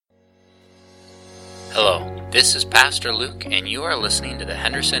Hello, this is Pastor Luke, and you are listening to the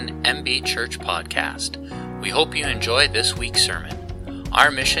Henderson MB Church Podcast. We hope you enjoyed this week's sermon.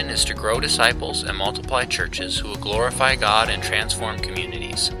 Our mission is to grow disciples and multiply churches who will glorify God and transform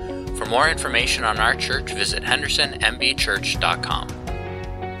communities. For more information on our church, visit hendersonmbchurch.com.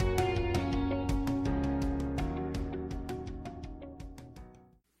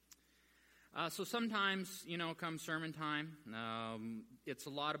 So sometimes, come sermon time, it's a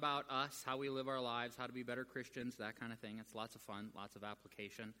lot about us, how we live our lives, how to be better Christians, that kind of thing. It's lots of fun, lots of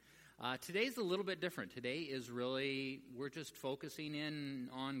application. Today's a little bit different. Today is really, we're just focusing in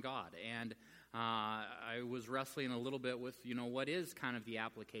on God. And I was wrestling a little bit with, what is kind of the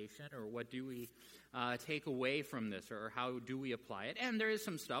application, or what do we take away from this, or how do we apply it? And there is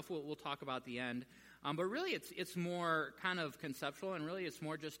some stuff we'll talk about at the end. But really, it's more kind of conceptual, and really it's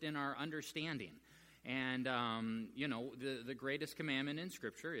more just in our understanding. And, the greatest commandment in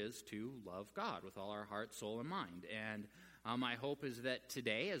Scripture is to love God with all our heart, soul, and mind. And my hope is that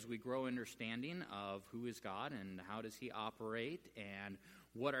today, as we grow understanding of who is God and how does He operate and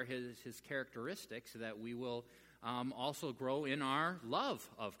what are His characteristics, that we will also grow in our love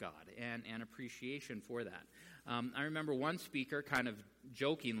of God and appreciation for that. I remember one speaker kind of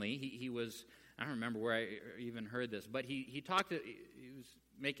jokingly, he was... I don't remember where I even heard this, but he was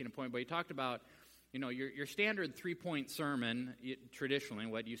making a point, but he talked about, your standard 3-point sermon, traditionally,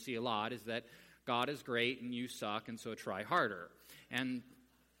 what you see a lot is that God is great and you suck, and so try harder. And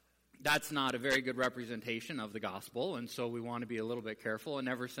that's not a very good representation of the gospel, and so we want to be a little bit careful. And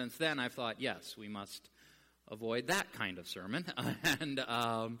ever since then, I've thought, yes, we must avoid that kind of sermon and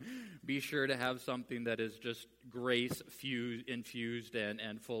be sure to have something that is just grace infused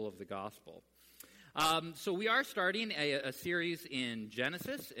and full of the gospel. So we are starting a series in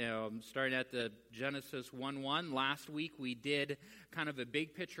Genesis, starting at the Genesis 1:1. Last week we did kind of a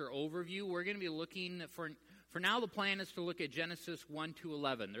big picture overview. We're going to be looking for now the plan is to look at Genesis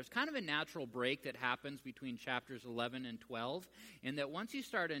 1-11. There's kind of a natural break that happens between chapters 11 and 12, in that once you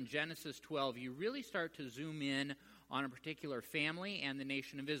start in Genesis 12, you really start to zoom in on a particular family and the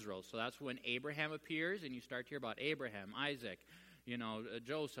nation of Israel. So that's when Abraham appears, and you start to hear about Abraham, Isaac,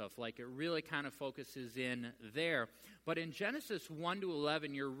 Joseph, like it really kind of focuses in there. But in Genesis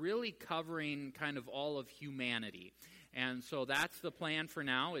 1-11, you're really covering kind of all of humanity. And so that's the plan for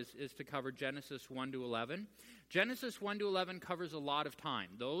now, is to cover Genesis 1-11. Genesis 1-11 covers a lot of time.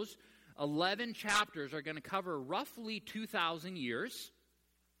 Those 11 chapters are going to cover roughly 2,000 years.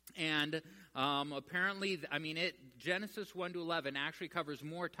 And apparently, Genesis 1-11 actually covers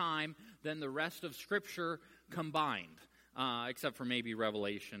more time than the rest of Scripture combined. Except for maybe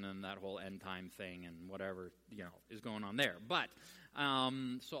Revelation and that whole end time thing and whatever, is going on there. But,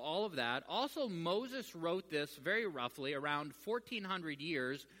 so all of that. Also, Moses wrote this very roughly around 1,400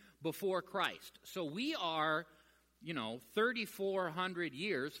 years before Christ. So we are, 3,400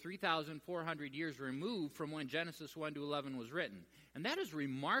 years, 3,400 years removed from when Genesis 1-11 was written. And that is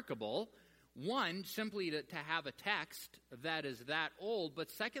remarkable. One, simply to have a text that is that old,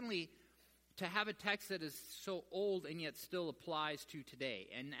 but secondly, to have a text that is so old and yet still applies to today.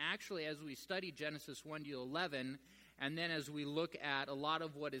 And actually, as we study Genesis 1-11, and then as we look at a lot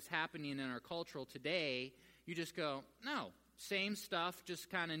of what is happening in our culture today, you just go, no, same stuff, just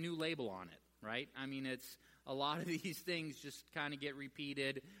kind of new label on it, right? It's a lot of these things just kind of get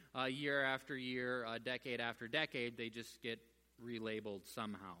repeated year after year, decade after decade. They just get relabeled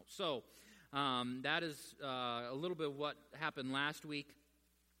somehow. So that is a little bit of what happened last week.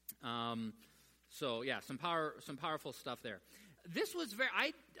 Some powerful stuff there. This was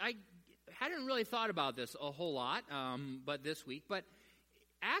I hadn't really thought about this a whole lot, but this week. But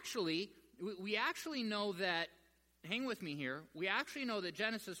actually, we actually know that. Hang with me here. We actually know that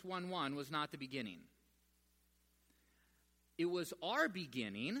Genesis 1:1 was not the beginning. It was our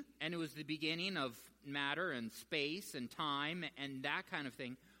beginning, and it was the beginning of matter and space and time and that kind of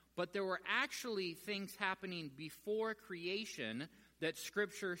thing. But there were actually things happening before creation that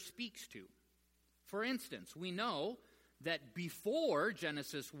Scripture speaks to. For instance, we know that before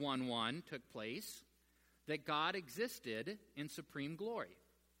Genesis 1:1 took place, that God existed in supreme glory.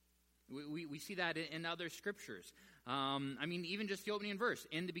 We see that in other Scriptures. Even just the opening verse,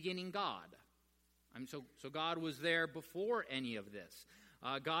 in the beginning God. So God was there before any of this.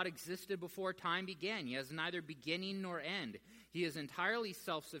 God existed before time began. He has neither beginning nor end. He is entirely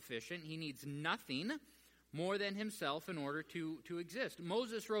self-sufficient. He needs nothing more than himself in order to exist.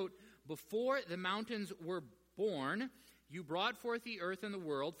 Moses wrote, "Before the mountains were born, you brought forth the earth and the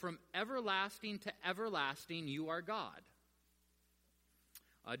world. From everlasting to everlasting, you are God."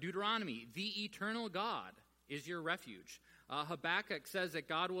 Deuteronomy, "The eternal God is your refuge." Habakkuk says that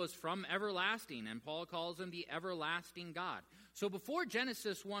God was from everlasting, and Paul calls him the everlasting God. So before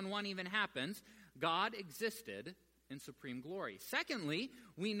Genesis 1:1 even happens, God existed in supreme glory. Secondly,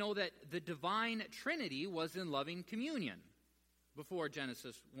 we know that the divine Trinity was in loving communion before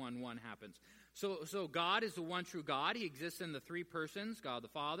Genesis 1:1 happens. So God is the one true God. He exists in the three persons, God the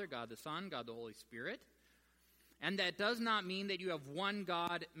Father, God the Son, God the Holy Spirit. And that does not mean that you have one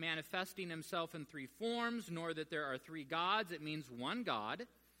God manifesting himself in three forms, nor that there are three gods. It means one God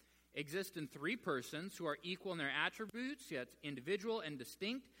exists in three persons who are equal in their attributes, yet individual and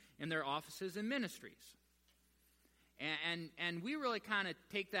distinct in their offices and ministries. And we really kind of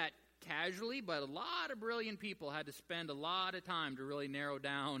take that casually, but a lot of brilliant people had to spend a lot of time to really narrow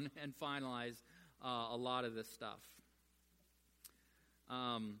down and finalize a lot of this stuff.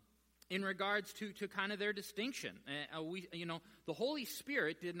 In regards to kind of their distinction, the Holy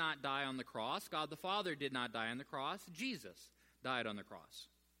Spirit did not die on the cross. God the Father did not die on the cross. Jesus died on the cross.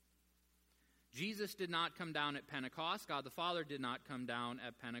 Jesus did not come down at Pentecost. God the Father did not come down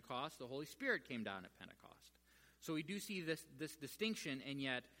at Pentecost. The Holy Spirit came down at Pentecost. So we do see this distinction and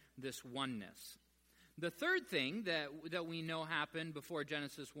yet this oneness. The third thing that we know happened before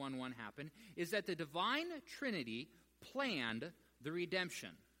Genesis 1:1 happened is that the divine Trinity planned the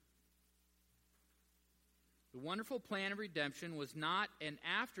redemption. The wonderful plan of redemption was not an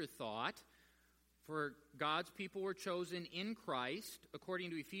afterthought, for God's people were chosen in Christ, according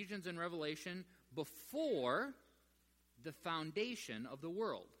to Ephesians and Revelation, before the foundation of the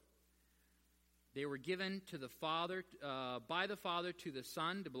world. They were given to the Father, by the Father to the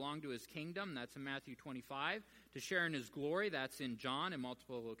Son to belong to his kingdom. That's in Matthew 25. To share in his glory. That's in John in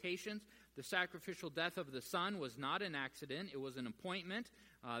multiple locations. The sacrificial death of the Son was not an accident. It was an appointment.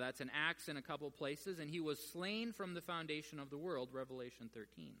 That's in Acts in a couple places. And he was slain from the foundation of the world, Revelation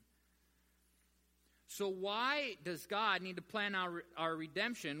 13. So why does God need to plan our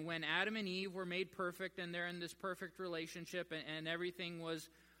redemption when Adam and Eve were made perfect and they're in this perfect relationship and everything was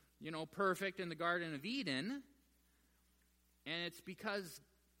perfect in the Garden of Eden? And it's because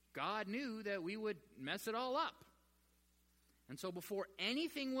God knew that we would mess it all up. And so before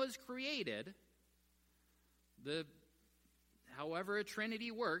anything was created, however a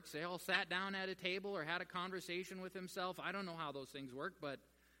Trinity works, they all sat down at a table or had a conversation with himself. I don't know how those things work, but,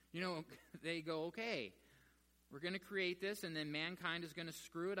 they go, okay, we're going to create this, and then mankind is going to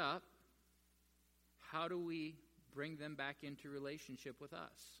screw it up. How do we bring them back into relationship with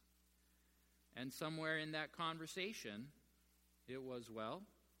us? And somewhere in that conversation, it was,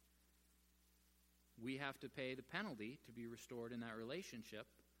 we have to pay the penalty to be restored in that relationship.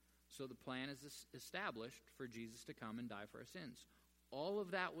 So the plan is established for Jesus to come and die for our sins. All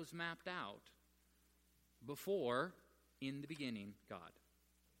of that was mapped out before, in the beginning, God.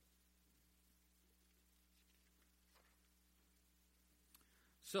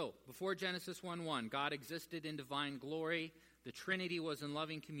 So, before Genesis 1:1, God existed in divine glory. The Trinity was in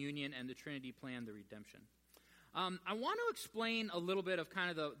loving communion, and the Trinity planned the redemption. I want to explain a little bit of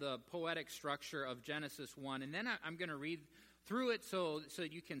kind of the poetic structure of Genesis 1, and then I'm going to read through it so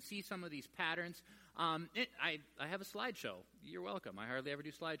you can see some of these patterns. I have a slideshow. You're welcome. I hardly ever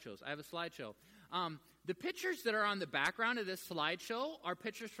do slideshows. I have a slideshow. The pictures that are on the background of this slideshow are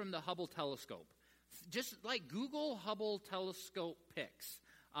pictures from the Hubble telescope. Just like Google Hubble telescope pics.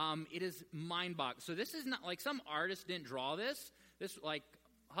 It is mind-boggling. So this is not like some artist didn't draw this. This, like,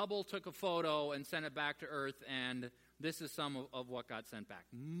 Hubble took a photo and sent it back to Earth, and this is some of what got sent back.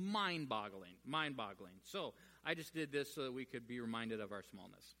 Mind-boggling. So I just did this so that we could be reminded of our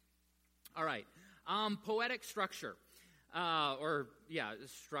smallness. All right. Poetic structure.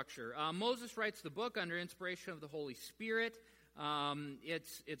 Structure. Moses writes the book under inspiration of the Holy Spirit.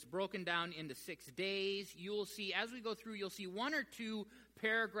 It's broken down into 6 days. You'll see, as we go through, you'll see 1 or 2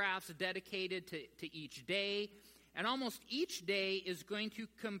 paragraphs dedicated to each day. And almost each day is going to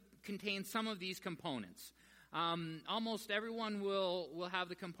contain some of these components. Almost everyone will have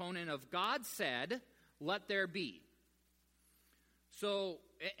the component of God said, let there be. So,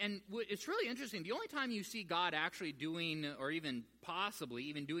 and it's really interesting. The only time you see God actually doing, or even possibly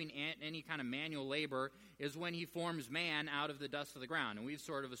even doing any kind of manual labor, is when he forms man out of the dust of the ground. And we've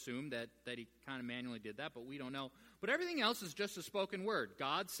sort of assumed that he kind of manually did that, but we don't know. But everything else is just a spoken word.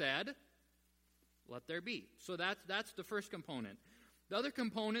 God said, let there be. So that's the first component. The other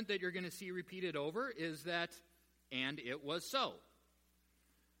component that you're going to see repeated over is that, and it was so.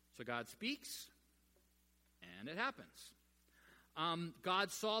 So God speaks, and it happens.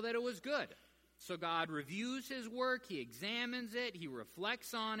 God saw that it was good. So God reviews his work, he examines it, he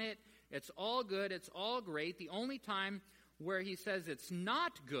reflects on it. It's all good, it's all great. The only time where he says it's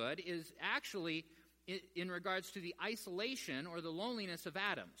not good is actually in regards to the isolation or the loneliness of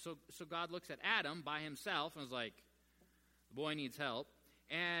Adam. So God looks at Adam by himself and is like, the boy needs help.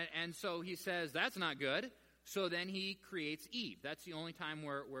 And so he says, that's not good. So then he creates Eve. That's the only time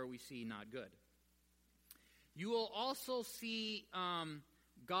where we see not good. You will also see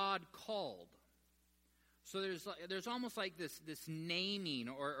God called. So there's almost like this naming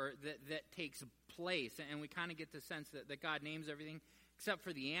or that takes place, and we kind of get the sense that God names everything except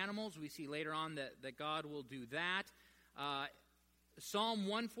for the animals. We see later on that God will do that. Psalm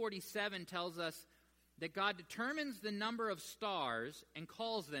 147 tells us that God determines the number of stars and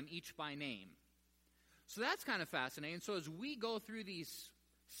calls them each by name. So that's kind of fascinating. So as we go through these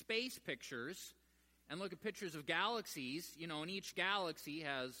space pictures and look at pictures of galaxies, and each galaxy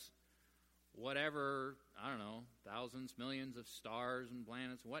has whatever, I don't know, thousands, millions of stars and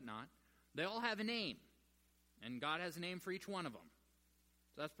planets and whatnot. They all have a name. And God has a name for each one of them.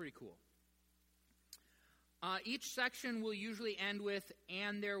 So that's pretty cool. Each section will usually end with,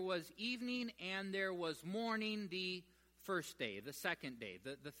 and there was evening, and there was morning, the first day, the second day,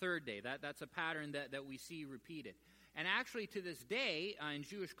 the third day. That's a pattern that we see repeated. And actually to this day, in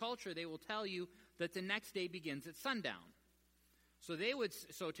Jewish culture, they will tell you that the next day begins at sundown. So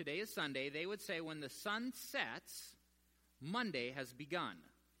today is Sunday. They would say when the sun sets, Monday has begun.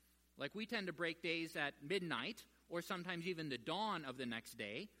 Like we tend to break days at midnight or sometimes even the dawn of the next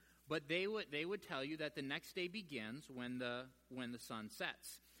day, but they would tell you that the next day begins when the sun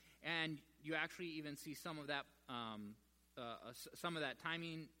sets. And you actually even see some of that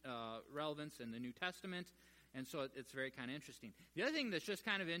timing relevance in the New Testament, and so it's very kind of interesting. The other thing that's just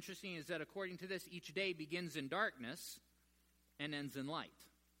kind of interesting is that according to this, each day begins in darkness and ends in light.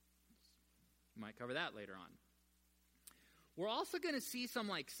 We might cover that later on. We're also going to see some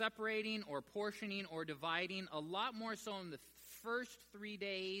like separating or portioning or dividing, a lot more so in the first 3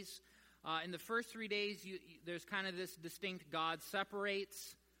 days. In the first 3 days, there's kind of this distinct God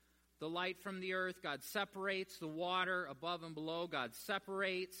separates the light from the earth. God separates the water above and below. God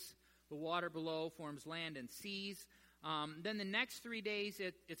separates the water below, forms land and seas. Then the next 3 days,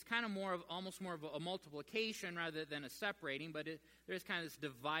 it's kind of almost more of a multiplication rather than a separating, but there's kind of this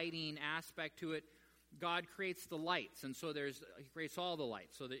dividing aspect to it. God creates the lights, and so he creates all the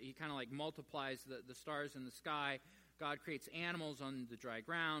lights, so that he kind of like multiplies the stars in the sky. God creates animals on the dry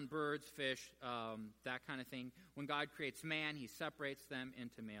ground, birds, fish, that kind of thing. When God creates man, he separates them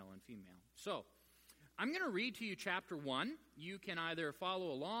into male and female. So, I'm going to read to you chapter 1. You can either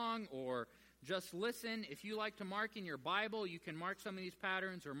follow along or just listen. If you like to mark in your Bible, you can mark some of these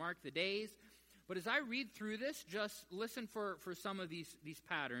patterns or mark the days. But as I read through this, just listen for some of these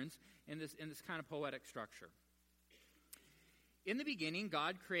patterns in this kind of poetic structure. In the beginning,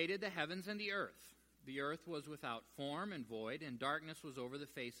 God created the heavens and the earth. The earth was without form and void, and darkness was over the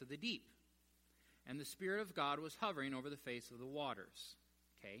face of the deep. And the Spirit of God was hovering over the face of the waters.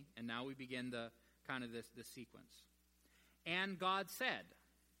 Okay, and now we begin the kind of this sequence. And God said,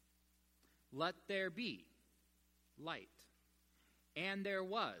 "Let there be light." And there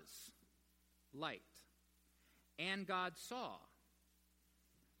was light. And God saw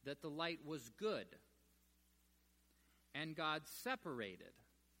that the light was good. And God separated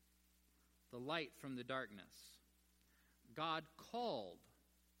the light from the darkness. God called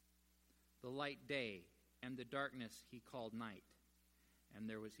the light day, and the darkness he called night. And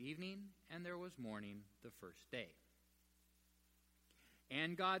there was evening, and there was morning the first day.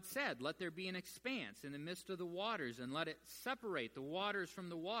 And God said, "Let there be an expanse in the midst of the waters, and let it separate the waters from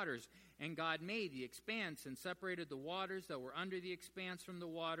the waters." And God made the expanse and separated the waters that were under the expanse from the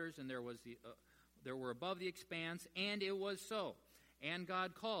waters, and there were above the expanse, and it was so. And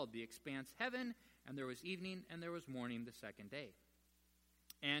God called the expanse heaven, and there was evening, and there was morning the second day.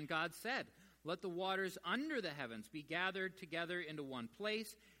 And God said, "Let the waters under the heavens be gathered together into one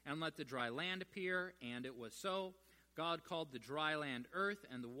place, and let the dry land appear." And it was so. God called the dry land earth,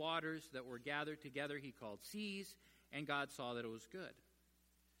 and the waters that were gathered together he called seas, and God saw that it was good.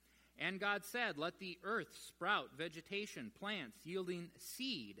 And God said, "Let the earth sprout vegetation, plants yielding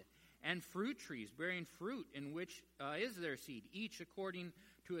seed, and fruit trees bearing fruit in which is their seed, each according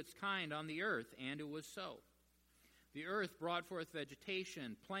to its kind on the earth." And it was so. The earth brought forth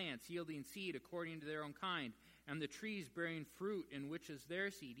vegetation, plants yielding seed according to their own kind, and the trees bearing fruit in which is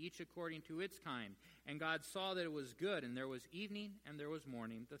their seed, each according to its kind. And God saw that it was good, and there was evening, and there was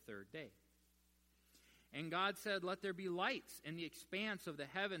morning the third day. And God said, "Let there be lights in the expanse of the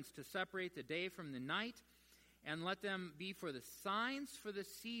heavens to separate the day from the night, and let them be for the signs for the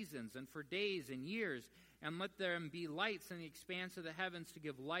seasons and for days and years, and let them be lights in the expanse of the heavens to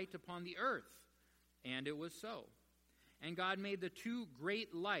give light upon the earth." And it was so. And God made the two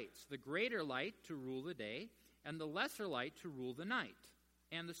great lights, the greater light to rule the day, and the lesser light to rule the night,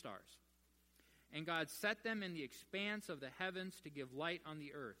 and the stars. And God set them in the expanse of the heavens to give light on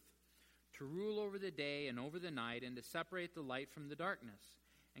the earth, to rule over the day and over the night, and to separate the light from the darkness.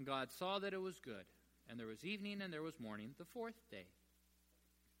 And God saw that it was good. And there was evening and there was morning, the fourth day.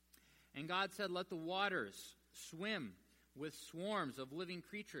 And God said, let the waters swim with swarms of living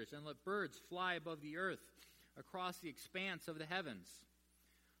creatures, and let birds fly above the earth across the expanse of the heavens.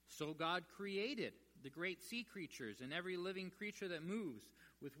 So God created the great sea creatures and every living creature that moves,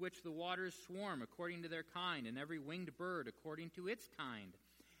 with which the waters swarm according to their kind, and every winged bird according to its kind.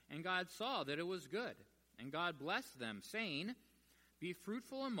 And God saw that it was good. And God blessed them, saying, be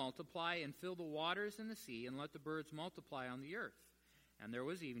fruitful and multiply, and fill the waters and the sea, and let the birds multiply on the earth. And there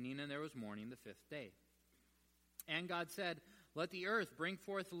was evening and there was morning, the fifth day. And God said, let the earth bring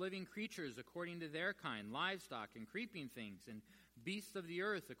forth living creatures according to their kind, livestock and creeping things, and beasts of the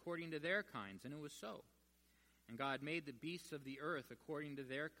earth according to their kinds. And it was so. And God made the beasts of the earth according to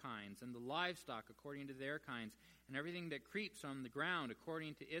their kinds, and the livestock according to their kinds, and everything that creeps on the ground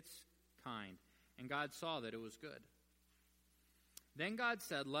according to its kind. And God saw that it was good. Then God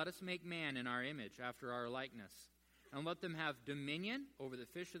said, let us make man in our image, after our likeness, and let them have dominion over the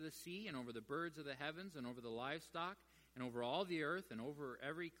fish of the sea, and over the birds of the heavens, and over the livestock, and over all the earth, and over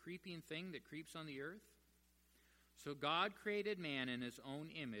every creeping thing that creeps on the earth. So God created man in his own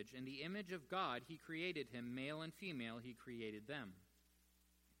image. In the image of God he created him, male and female he created them.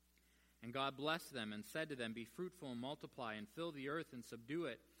 And God blessed them and said to them, be fruitful and multiply, and fill the earth and subdue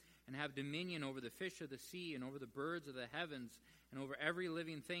it, and have dominion over the fish of the sea, and over the birds of the heavens, and over every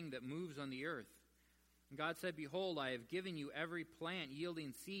living thing that moves on the earth. And God said, behold, I have given you every plant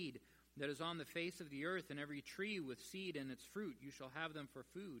yielding seed that is on the face of the earth, and every tree with seed in its fruit. You shall have them for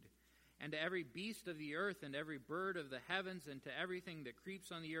food. And to every beast of the earth, and every bird of the heavens, and to everything that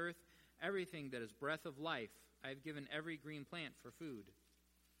creeps on the earth, everything that is breath of life, I have given every green plant for food.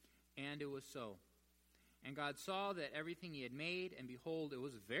 And it was so. And God saw that everything he had made, and behold, it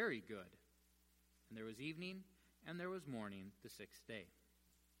was very good. And there was evening, and there was morning, the sixth day.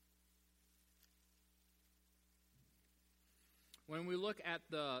 When we look at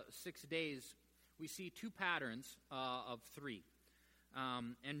the 6 days, we see two patterns of three.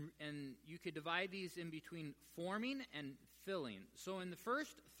 And you could divide these in between forming and filling. So in the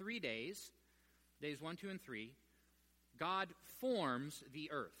first 3 days, days 1, 2, and 3, God forms the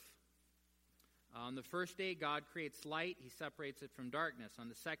earth. On the first day, God creates light. He separates it from darkness. On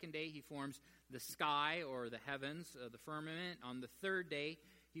the second day, he forms the sky or the heavens, the firmament. On the third day,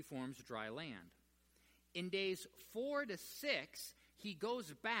 he forms dry land. In days 4 to 6, he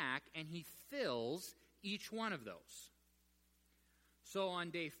goes back and he fills each one of those. So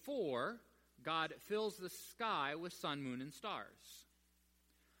on day 4, God fills the sky with sun, moon, and stars.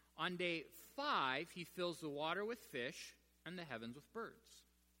 On day 5, he fills the water with fish and the heavens with birds.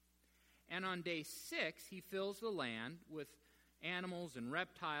 And on day 6, he fills the land with animals and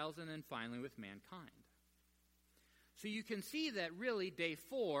reptiles, and then finally with mankind. So you can see that really day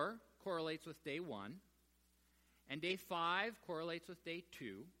 4 correlates with day 1, and day 5 correlates with day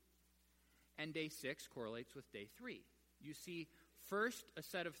 2, and day 6 correlates with day 3. You see first a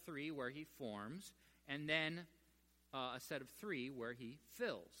set of 3 where he forms, and then a set of 3 where he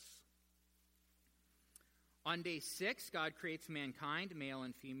fills. On day 6, God creates mankind, male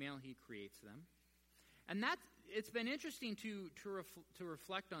and female, he creates them. And it's been interesting to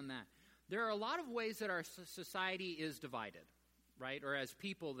reflect on that. There are a lot of ways that our society is divided, right? Or as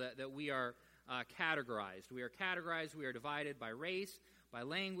people that we are categorized. We are divided by race, by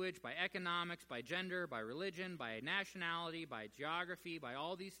language, by economics, by gender, by religion, by nationality, by geography, by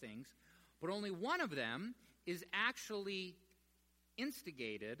all these things. But only one of them is actually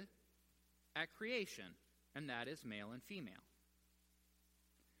instigated at creation, and that is male and female.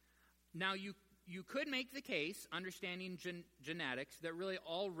 Now, you could make the case, understanding genetics, that really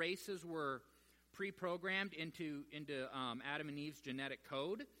all races were pre-programmed into Adam and Eve's genetic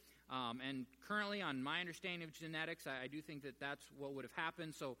code. And currently, on my understanding of genetics, I do think that that's what would have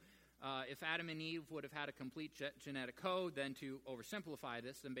happened. So if Adam and Eve would have had a complete genetic code, then to oversimplify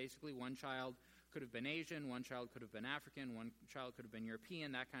this, then basically one child could have been Asian, one child could have been African, one child could have been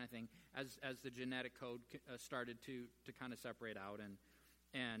European, that kind of thing, as the genetic code started to kind of separate out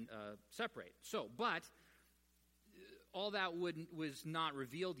and separate. So, but all that was not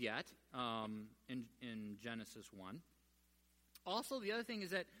revealed yet in Genesis 1. Also, the other thing is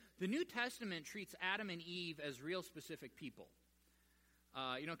that the New Testament treats Adam and Eve as real specific people.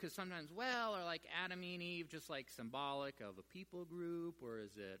 Because sometimes, are like Adam and Eve just like symbolic of a people group, or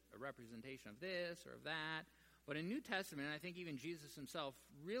is it a representation of this or of that? But in New Testament, I think even Jesus himself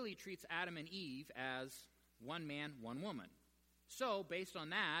really treats Adam and Eve as one man, one woman. So, based on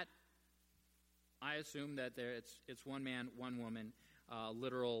that, I assume that it's one man, one woman,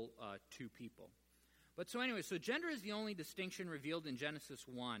 literal two people. But so anyway, so gender is the only distinction revealed in Genesis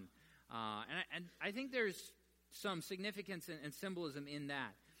 1. And I think there's some significance and symbolism in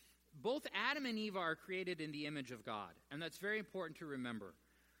that. Both Adam and Eve are created in the image of God, and that's very important to remember.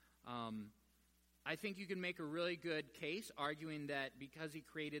 I think you can make a really good case arguing that because he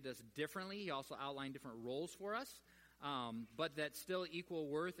created us differently, he also outlined different roles for us, but that still equal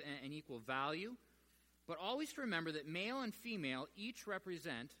worth and equal value. But always to remember that male and female each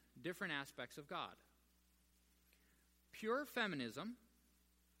represent different aspects of God. Pure feminism,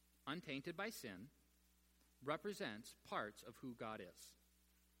 untainted by sin, represents parts of who God is.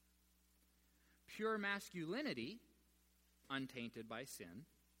 Pure masculinity, untainted by sin,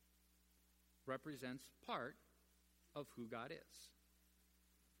 represents part of who God is.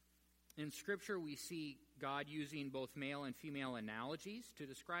 In Scripture, we see God using both male and female analogies to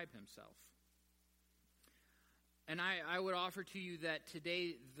describe himself. And I would offer to you that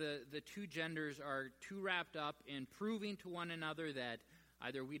today the two genders are too wrapped up in proving to one another that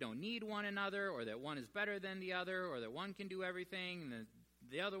either we don't need one another, or that one is better than the other, or that one can do everything and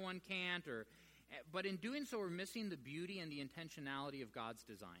the other one can't. But in doing so, we're missing the beauty and the intentionality of God's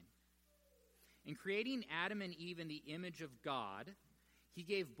design. In creating Adam and Eve in the image of God, he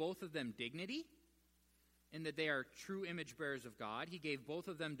gave both of them dignity, in that they are true image bearers of God. He gave both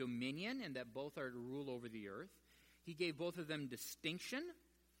of them dominion, in that both are to rule over the earth. He gave both of them distinction,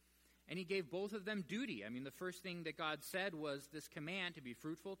 and he gave both of them duty. I mean, the first thing that God said was this command to be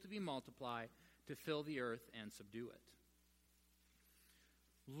fruitful, to be multiply, to fill the earth and subdue it.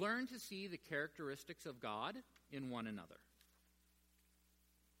 Learn to see the characteristics of God in one another.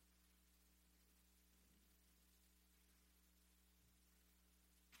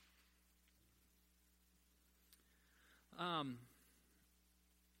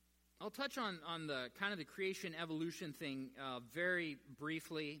 I'll touch on the kind of the creation evolution thing very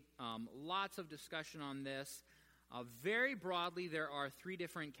briefly. Lots of discussion on this. Very broadly, there are three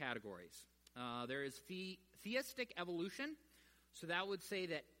different categories. There is theistic evolution. So that would say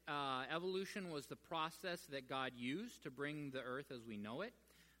that evolution was the process that God used to bring the earth as we know it.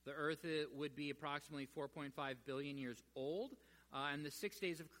 The earth would be approximately 4.5 billion years old, and the 6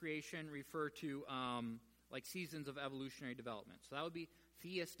 days of creation refer to like seasons of evolutionary development. So that would be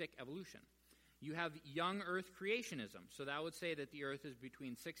theistic evolution. You have young earth creationism. So that would say that the earth is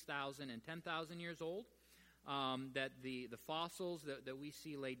between 6,000 and 10,000 years old, that the fossils that we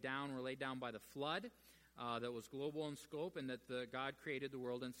see laid down were laid down by the flood, that was global in scope, and that God created the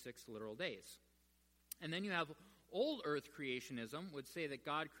world in 6 literal days. And then you have old earth creationism, would say that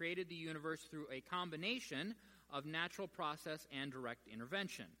God created the universe through a combination of natural process and direct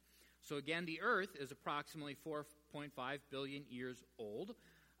intervention. So again, the earth is approximately 4.5 billion years old,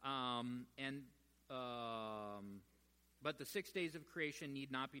 but the 6 days of creation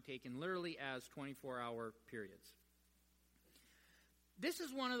need not be taken literally as 24-hour periods. This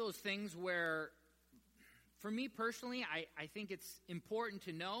is one of those things where, for me personally, I think it's important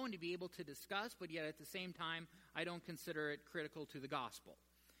to know and to be able to discuss, but yet at the same time, I don't consider it critical to the gospel.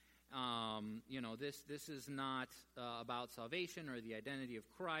 This is not about salvation or the identity of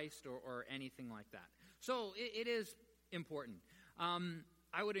Christ or anything like that. So it is important.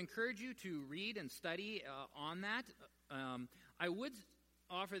 I would encourage you to read and study on that. I would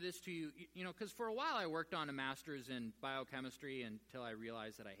offer this to you, because for a while I worked on a master's in biochemistry until I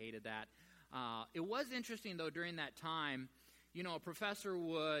realized that I hated that. It was interesting, though, during that time, a professor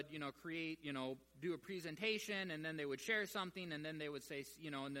would, create, do a presentation, and then they would share something, and then they would say,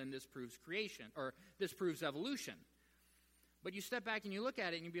 and then this proves creation, or this proves evolution. But you step back and you look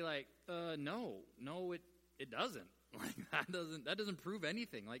at it, and you'd be like, no, it doesn't. Like, that doesn't prove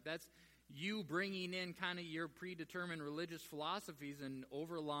anything. Like, that's you bringing in kind of your predetermined religious philosophies and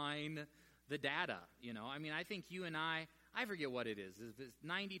overlying the data, I mean, I think you and I forget what it is. If it's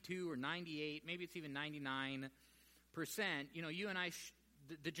 92 or 98, maybe it's even 99%, you and I,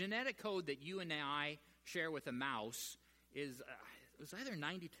 the genetic code that you and I share with a mouse is it's either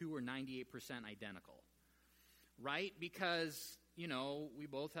 92 or 98% identical, right? Because, we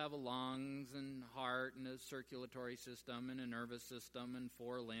both have a lungs and heart and a circulatory system and a nervous system and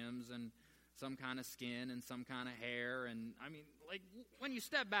 4 limbs and some kind of skin and some kind of hair. And, I mean, like, when you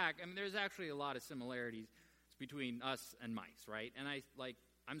step back, there's actually a lot of similarities between us and mice, right? And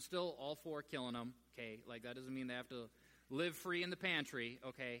I'm still all for killing them, okay? Like, that doesn't mean they have to live free in the pantry,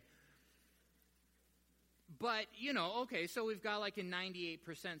 okay? But, okay, so we've got like a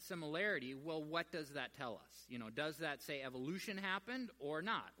 98% similarity. Well, what does that tell us? Does that say evolution happened or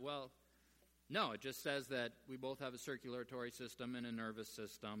not? Well, no, it just says that we both have a circulatory system and a nervous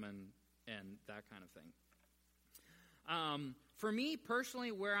system and that kind of thing. For me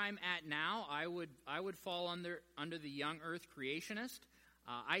personally, where I'm at now, I would fall under the young earth creationist.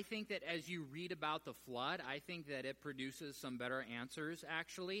 I think that as you read about the flood, I think that it produces some better answers,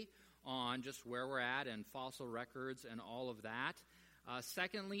 actually, on just where we're at and fossil records and all of that.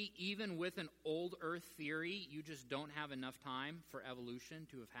 Secondly, even with an old earth theory, you just don't have enough time for evolution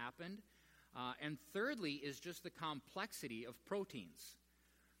to have happened. And thirdly is just the complexity of proteins.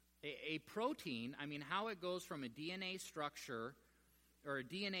 A protein, how it goes from a DNA structure or a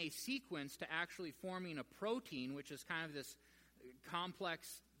DNA sequence to actually forming a protein, which is kind of this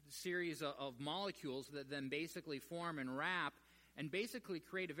complex series of molecules that then basically form and wrap and basically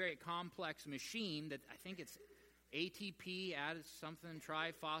create a very complex machine that I think it's ATP, added something,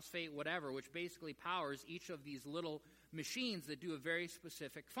 triphosphate, whatever, which basically powers each of these little machines that do a very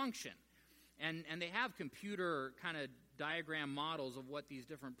specific function. And they have computer kind of diagram models of what these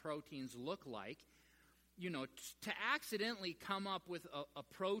different proteins look like. To accidentally come up with a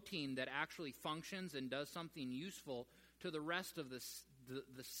protein that actually functions and does something useful to the rest of the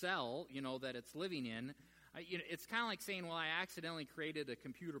cell, that it's living in, it's kind of like saying, well, I accidentally created a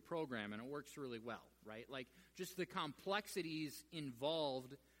computer program and it works really well, right? Like just the complexities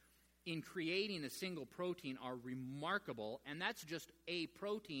involved in creating a single protein are remarkable, and that's just a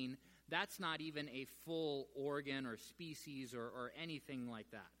protein. That's not even a full organ or species or anything like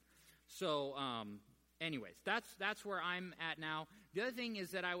that. So, anyways, that's where I'm at now. The other thing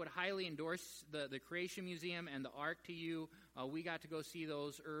is that I would highly endorse the Creation Museum and the Ark to you. We got to go see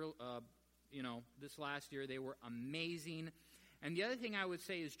those this last year. They were amazing. And the other thing I would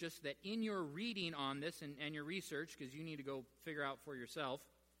say is just that in your reading on this and your research, because you need to go figure out for yourself,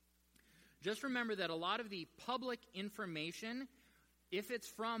 just remember that a lot of the public information, if it's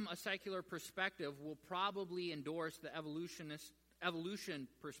from a secular perspective, will probably endorse the evolution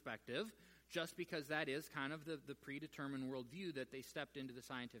perspective, just because that is kind of the predetermined worldview that they stepped into the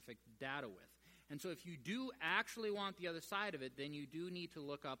scientific data with. And so if you do actually want the other side of it, then you do need to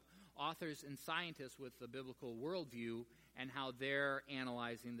look up authors and scientists with the biblical worldview and how they're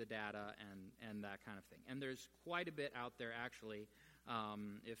analyzing the data and that kind of thing. And there's quite a bit out there, actually,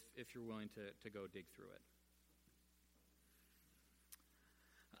 if you're willing to go dig through it.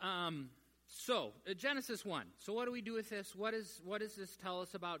 So, Genesis 1. So what do we do with this? What does this tell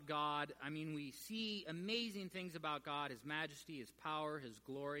us about God? We see amazing things about God, His majesty, His power, His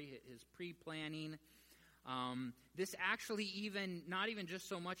glory, His pre-planning. This actually not even just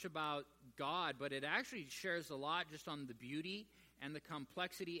so much about God, but it actually shares a lot just on the beauty and the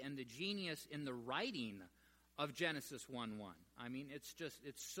complexity and the genius in the writing of Genesis 1:1.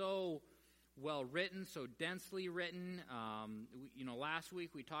 It's so well written, so densely written. Last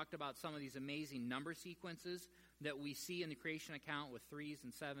week we talked about some of these amazing number sequences that we see in the creation account with 3s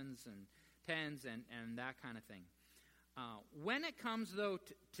and 7s and 10s and that kind of thing. When it comes, though,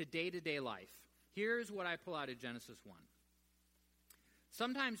 to day-to-day life, here's what I pull out of Genesis 1.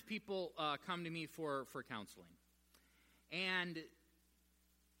 Sometimes people come to me for counseling. And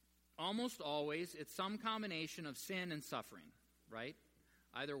almost always it's some combination of sin and suffering, right?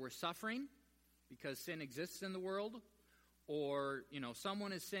 Either we're suffering because sin exists in the world, or,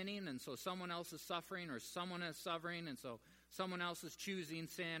 someone is sinning and so someone else is suffering, or someone is suffering and so someone else is choosing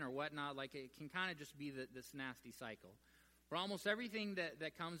sin or whatnot. Like, it can kind of just be this nasty cycle. For almost everything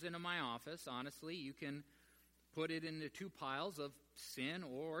that comes into my office, honestly, you can put it into two piles of sin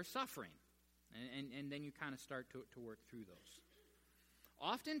or suffering. And then you kind of start to work through those.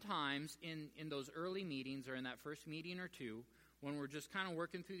 Oftentimes, in those early meetings or in that first meeting or two, when we're just kind of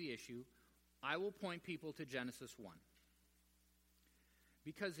working through the issue, I will point people to Genesis 1.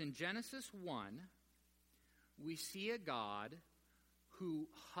 Because in Genesis 1, we see a God who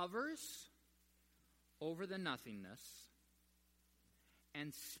hovers over the nothingness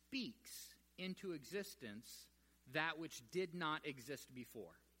and speaks into existence that which did not exist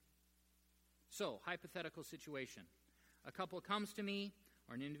before. So, hypothetical situation. A couple comes to me,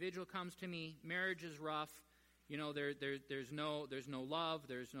 or an individual comes to me, marriage is rough, there's no love,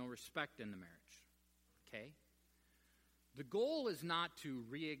 there's no respect in the marriage. Okay? The goal is not to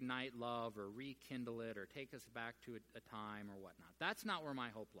reignite love or rekindle it or take us back to a time or whatnot. That's not where my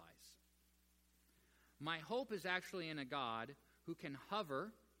hope lies. My hope is actually in a God who can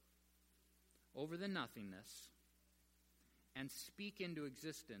hover over the nothingness and speak into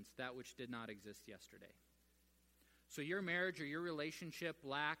existence that which did not exist yesterday. So your marriage or your relationship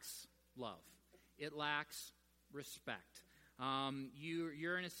lacks love. it lacks respect.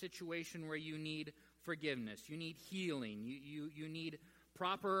 You're in a situation where you need forgiveness, you need healing, you need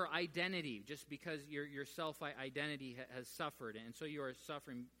proper identity, just because your self-identity has suffered, and so you are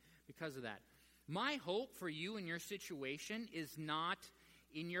suffering because of that. My hope for you in your situation is not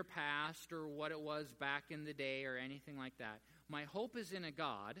in your past or what it was back in the day or anything like that. My hope is in a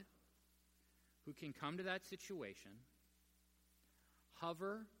God who can come to that situation,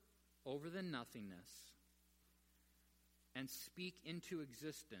 hover over the nothingness, and speak into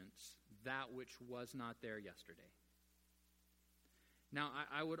existence that which was not there yesterday. Now,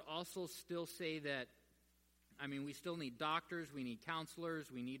 I would also still say that, we still need doctors, we need counselors,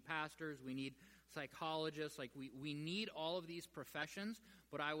 we need pastors, we need psychologists. We need all of these professions,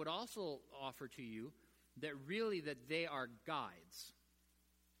 but I would also offer to you that they are guides.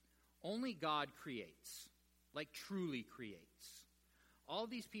 Only God creates, truly creates. All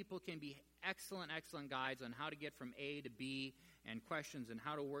these people can be excellent guides on how to get from A to B and questions and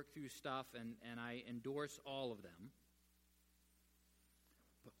how to work through stuff, and I endorse all of them.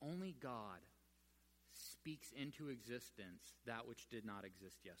 But only God speaks into existence that which did not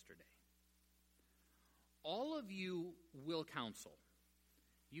exist yesterday. All of you will counsel.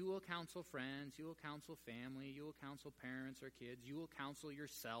 You will counsel friends, you will counsel family, you will counsel parents or kids, you will counsel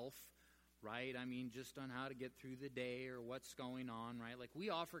yourself, right? Just on how to get through the day or what's going on, right?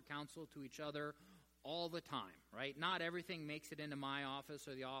 We offer counsel to each other all the time, right? Not everything makes it into my office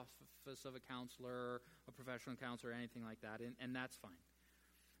or the office of a counselor or a professional counselor or anything like that, and that's fine.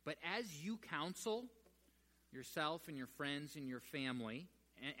 But as you counsel yourself and your friends and your family,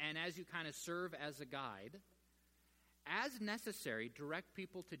 and as you kind of serve as a guide, as necessary, direct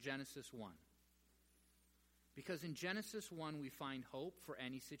people to Genesis 1. Because in Genesis 1, we find hope for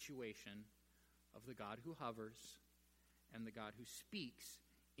any situation of the God who hovers and the God who speaks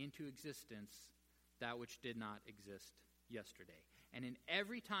into existence that which did not exist yesterday. And in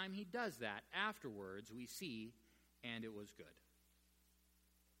every time he does that, afterwards, we see, and it was good.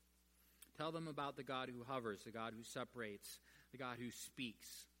 Tell them about the God who hovers, the God who separates, the God who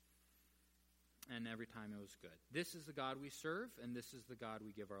speaks. And every time it was good. This is the God we serve, and this is the God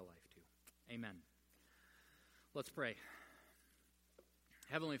we give our life to. Amen. Let's pray.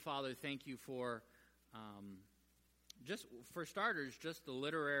 Heavenly Father, thank you for, just for starters, just the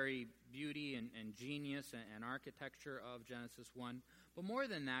literary beauty and genius and architecture of Genesis 1. But more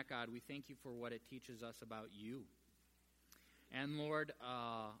than that, God, we thank you for what it teaches us about you. And Lord,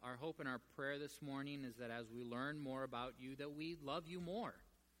 our hope and our prayer this morning is that as we learn more about you, that we love you more.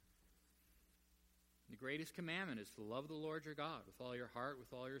 The greatest commandment is to love the Lord your God with all your heart,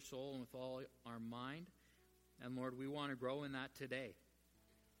 with all your soul, and with all our mind. And Lord, we want to grow in that today.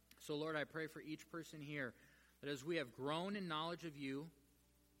 So Lord, I pray for each person here that as we have grown in knowledge of you,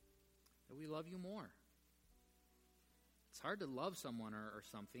 that we love you more. It's hard to love someone or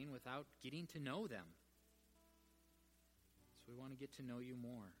something without getting to know them. So we want to get to know you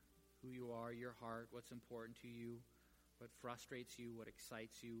more, who you are, your heart, what's important to you, what frustrates you, what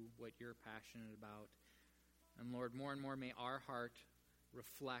excites you, what you're passionate about. And Lord, more and more may our heart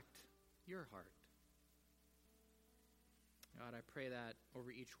reflect your heart. God, I pray that over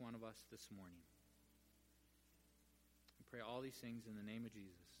each one of us this morning. I pray all these things in the name of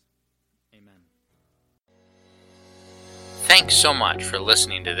Jesus. Amen. Thanks so much for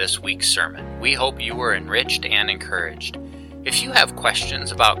listening to this week's sermon. We hope you were enriched and encouraged. If you have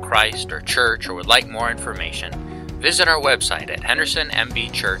questions about Christ or church or would like more information, visit our website at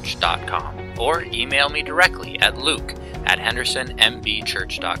hendersonmbchurch.com or email me directly at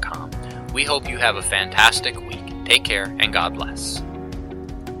luke@hendersonmbchurch.com. We hope you have a fantastic week. Take care and God bless.